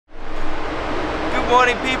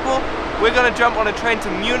morning, people. We're gonna jump on a train to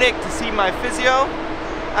Munich to see my physio,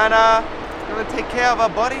 and we're gonna take care of our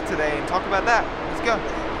body today and talk about that. Let's go.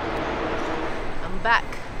 I'm back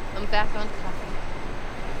on coffee.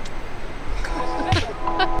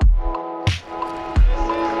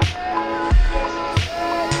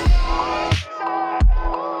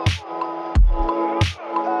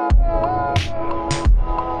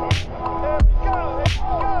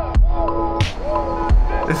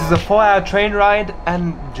 This is a 4-hour train ride,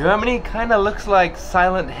 and Germany kind of looks like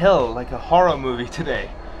Silent Hill, like a horror movie today.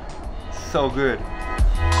 So good.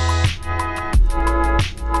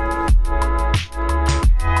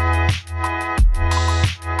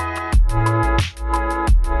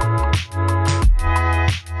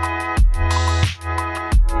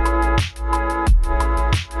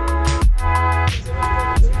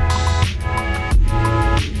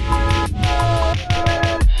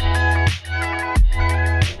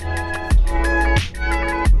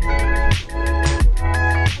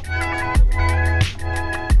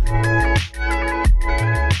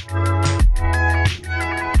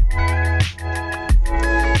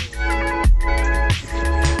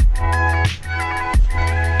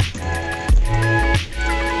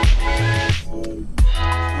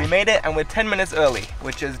 Made it, and we're 10 minutes early,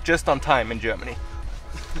 which is just on time in Germany.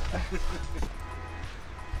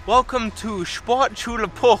 Welcome to Sportschule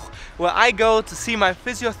Puch, where I go to see my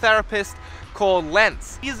physiotherapist called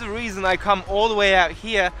Lenz. He's the reason I come all the way out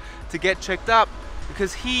here to get checked up,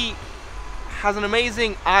 because he has an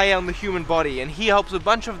amazing eye on the human body, and he helps a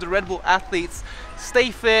bunch of the Red Bull athletes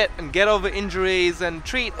stay fit and get over injuries and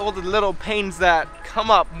treat all the little pains that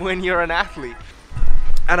come up when you're an athlete.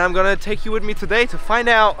 And I'm gonna take you with me today to find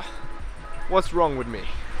out what's wrong with me.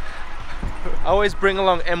 I always bring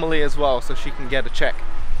along Emily as well so she can get a check.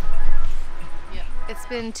 Yeah. It's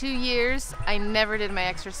been 2 years. I never did my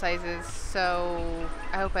exercises, so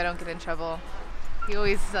I hope I don't get in trouble. He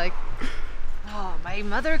always is like, oh, my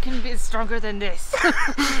mother can be stronger than this.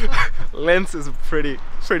 Lenz is a pretty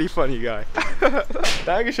funny guy.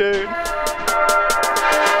 Dankeschön.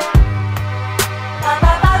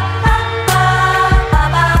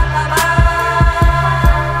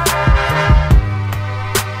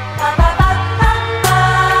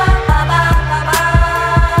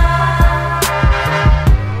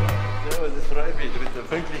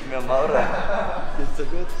 Pünktlich mehr Maurer. Geht's so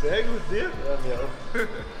gut? Sehr gut, dir? Ja, mir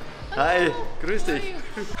auch. Hi, grüß dich.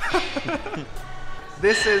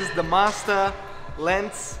 This is the master,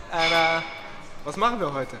 Lenz, and was machen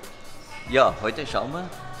wir heute? Ja, heute schauen wir.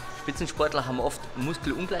 Spitzensportler haben oft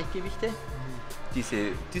Muskelungleichgewichte.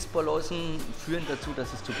 Diese Dysbalancen führen dazu,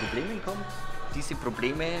 dass es zu Problemen kommt. Diese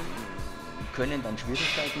Probleme können dann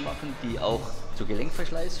Schwierigkeiten machen, die auch zu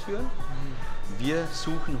Gelenkverschleiß führen. Wir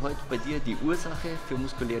suchen heute bei dir die Ursache für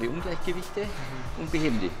muskuläre Ungleichgewichte und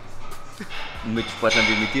beheben die. Und mit Sportlern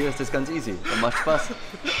wie mit dir ist das ganz easy. Dann macht Spaß.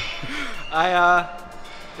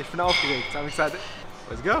 Ich bin aufgeregt. I'm excited.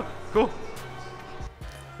 Let's go. Cool.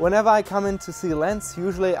 Whenever I come in to see Lenz,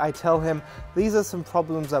 usually I tell him these are some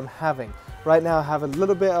problems I'm having. Right now I have a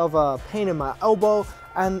little bit of a pain in my elbow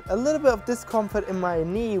and a little bit of discomfort in my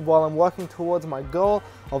knee while I'm working towards my goal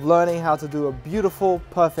of learning how to do a beautiful,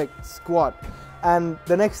 perfect squat. And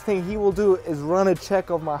the next thing he will do is run a check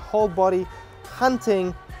of my whole body,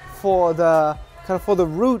 hunting for the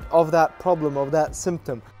root of that problem, of that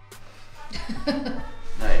symptom.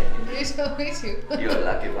 You told me to. You're a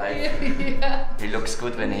lucky wife. Yeah. He looks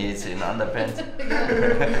good when he's in underpants.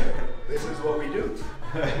 This is what we do.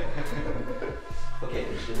 Okay.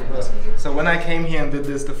 So when I came here and did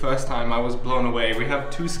this the first time, I was blown away. We have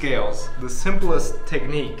 2 scales, the simplest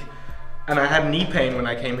technique. And I had knee pain when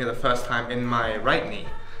I came here the first time in my right knee.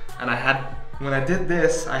 And when I did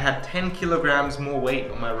this, I had 10 kilograms more weight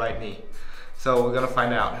on my right knee. So we're gonna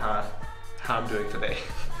find out how I'm doing today.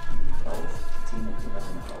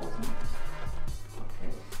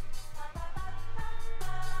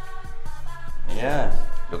 Yeah,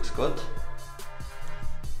 looks good.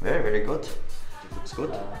 Very, very good. Looks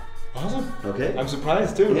good. Awesome. Okay. I'm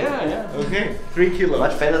surprised too. Yeah, yeah. Okay, 3 kilos.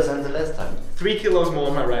 Much better than the last time. 3 kilos more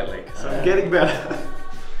on my right leg, so I'm getting better.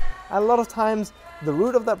 A lot of times, the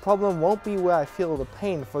root of that problem won't be where I feel the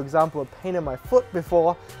pain. For example, a pain in my foot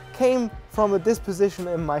before came from a disposition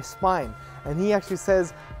in my spine. And he actually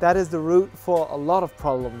says that is the root for a lot of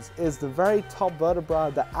problems, is the very top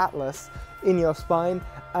vertebra, the atlas, in your spine.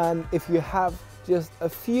 And if you have just a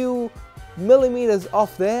few millimeters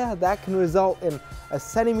off there, that can result in a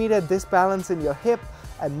centimeter disbalance in your hip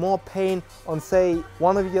and more pain on, say,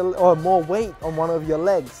 more weight on one of your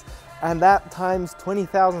legs. And that times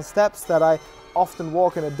 20,000 steps that I often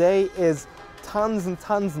walk in a day is tons and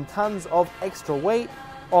tons and tons of extra weight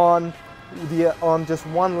on just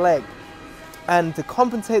one leg. And to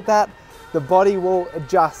compensate that, the body will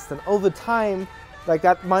adjust, and over time, like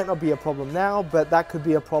that might not be a problem now, but that could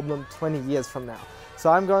be a problem 20 years from now. So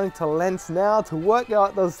I'm going to Lens now to work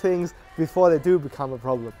out those things before they do become a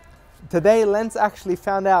problem. Today, Lens actually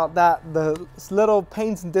found out that the little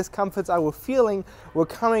pains and discomforts I was feeling were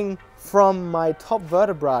coming from my top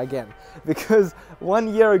vertebra again. Because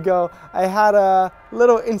 1 year ago, I had a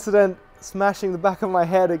little incident smashing the back of my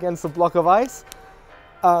head against a block of ice.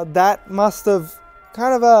 That must have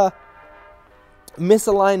kind of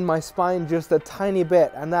misaligned my spine just a tiny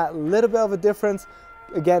bit, and that little bit of a difference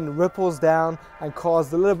again ripples down and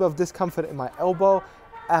caused a little bit of discomfort in my elbow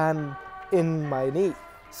and in my knee.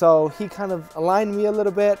 So he kind of aligned me a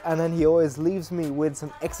little bit, and then he always leaves me with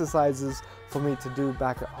some exercises for me to do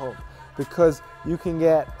back at home, because you can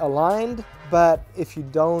get aligned, but if you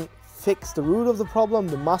don't fix the root of the problem,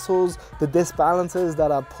 the muscles, the disbalances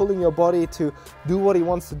that are pulling your body to do what he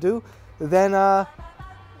wants to do, then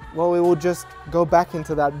well, we will just go back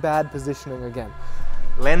into that bad positioning again.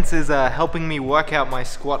 Lens is helping me work out my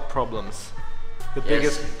squat problems. The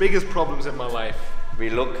biggest problems in my life. We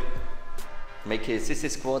look, make a sissy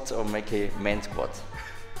squat or make a man squat.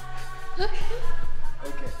 Okay.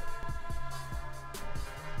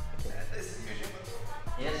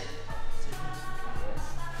 Yes.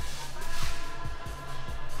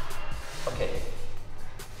 Okay.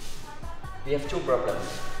 We have two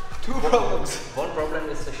problems. One problem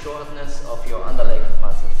is the shortness of your underleg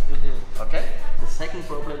muscles. Okay? The second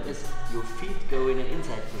problem is your feet go in an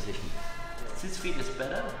inside position. This feet is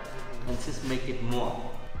better, and this make it more.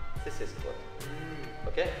 This is good.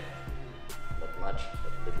 Okay? Not much,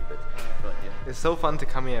 but a little bit. But yeah. It's so fun to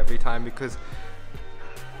come here every time, because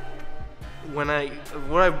what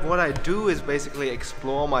I do is basically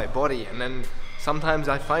explore my body, and then sometimes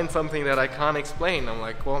I find something that I can't explain. I'm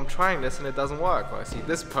like, well, I'm trying this and it doesn't work. Or I see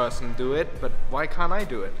this person do it, but why can't I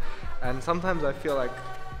do it? And sometimes I feel like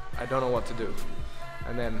I don't know what to do.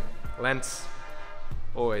 And then Lens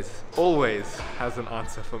always has an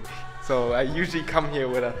answer for me. So I usually come here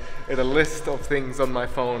with a list of things on my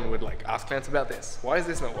phone with like, ask Lens about this. Why is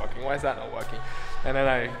this not working? Why is that not working? And then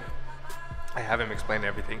I have him explain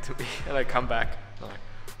everything to me, and I come back and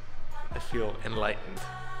I feel enlightened.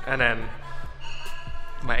 And then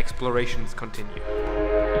my explorations continue.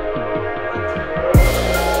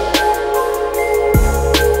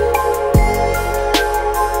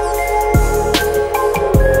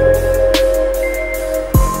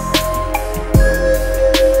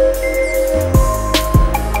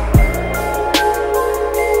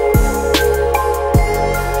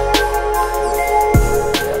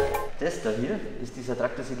 Das da hier ist dieser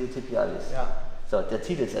Tractus iliotibialis. Ja. So, der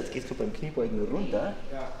zieht jetzt gehst du beim Kniebeugen runter.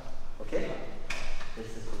 Ja. Okay? Das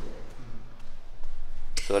ist das Problem.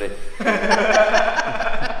 Sorry.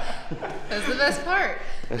 That's the best part.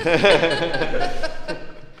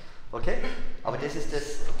 Okay, aber das ist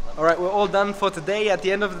das. Alright, we're all done for today. At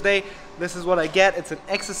the end of the day, this is what I get. It's an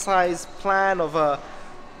exercise plan of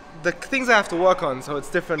the things I have to work on. So it's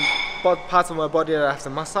different parts of my body that I have to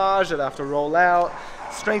massage, that I have to roll out,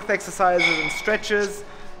 strength exercises and stretches,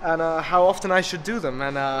 and how often I should do them.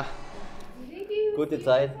 And Gute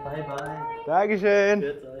Zeit. Bye bye. Dankeschön.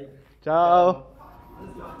 Ciao.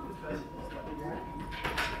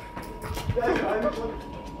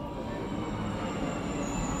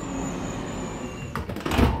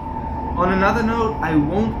 On another note, I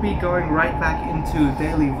won't be going right back into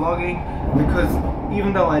daily vlogging, because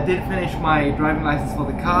even though I did finish my driving license for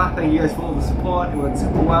the car, thank you guys for all the support, it went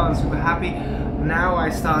super well and super happy. Now I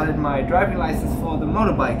started my driving license for the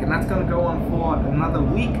motorbike, and that's going to go on for another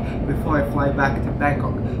week before I fly back to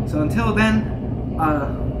Bangkok. So until then,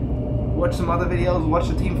 watch some other videos, watch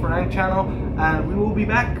the Team Ferrang channel, and we will be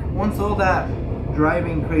back once all that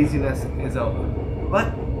driving craziness is over.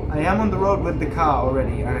 But I am on the road with the car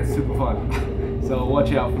already, and it's super fun. So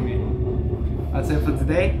watch out for me. That's it for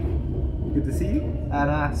today. Good to see you,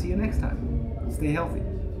 and see you next time. Stay healthy,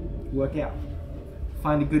 work out,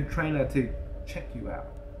 find a good trainer to check you out.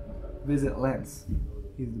 Visit Lens.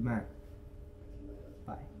 He's the man.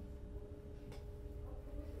 Bye.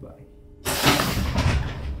 Bye.